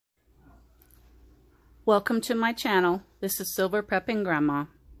Welcome to my channel. This is Silver Prepping Grandma.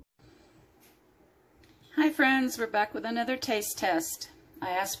 Hi friends, we're back with another taste test.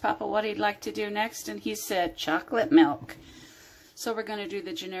 I asked Papa what he'd like to do next and he said chocolate milk. So we're going to do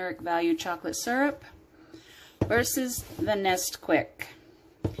the generic value chocolate syrup versus the Nesquik.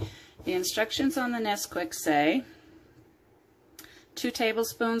 The instructions on the Nesquik say 2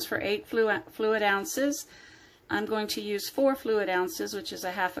 tablespoons for 8 fluid ounces. I'm going to use 4 fluid ounces, which is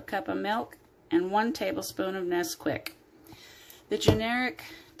a half a cup of milk, and 1 tablespoon of Nesquik. The generic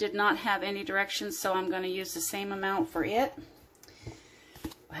did not have any directions, so I'm going to use the same amount for it.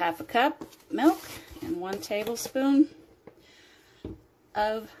 Half a cup milk and 1 tablespoon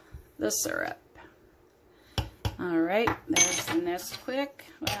of the syrup. Alright, there's the Nesquik.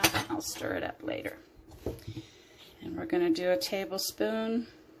 Well, I'll stir it up later. And we're going to do a tablespoon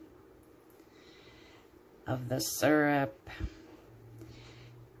of the syrup.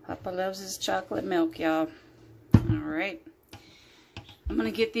 Papa loves his chocolate milk, y'all. Alright. I'm going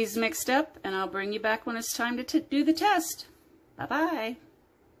to get these mixed up and I'll bring you back when it's time to do the test. Bye-bye.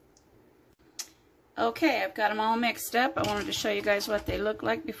 Okay, I've got them all mixed up. I wanted to show you guys what they look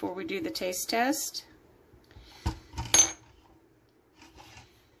like before we do the taste test.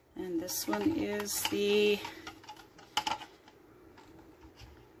 And this one is the...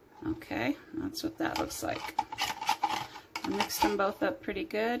 Okay, that's what that looks like. I mixed them both up pretty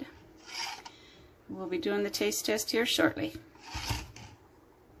good. We'll be doing the taste test here shortly.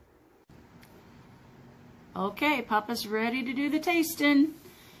 Okay, Papa's ready to do the tasting.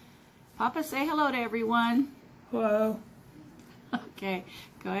 Papa, say hello to everyone. Hello. Okay,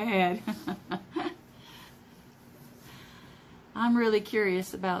 go ahead. I'm really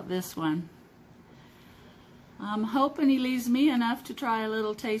curious about this one. I'm hoping he leaves me enough to try a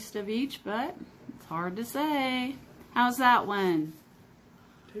little taste of each, but it's hard to say. How's that one?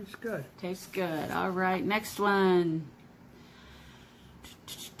 Tastes good. Tastes good. All right, next one.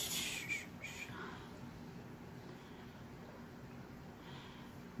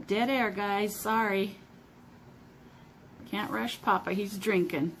 Dead air, guys. Sorry. Can't rush Papa. He's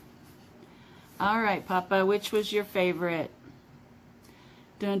drinking. All right, Papa, which was your favorite?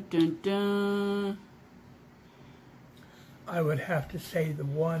 Dun, dun, dun. I would have to say the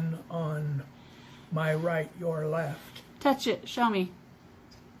one on my right, your left. Touch it. Show me.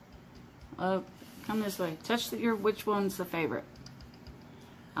 Oh, come this way. Touch which one's the favorite?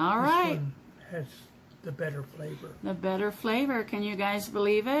 All right. This one has the better flavor. The better flavor. Can you guys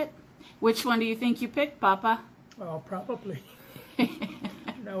believe it? Which one do you think you picked, Papa? Well, probably.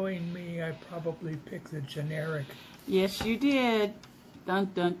 Knowing me, I probably picked the generic. Yes, you did.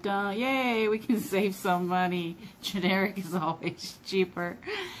 Dun, dun, dun. Yay, we can save some money. Generic is always cheaper.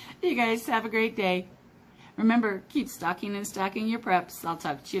 You guys have a great day. Remember, keep stocking and stacking your preps. I'll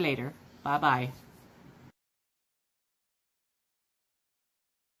talk to you later. Bye-bye.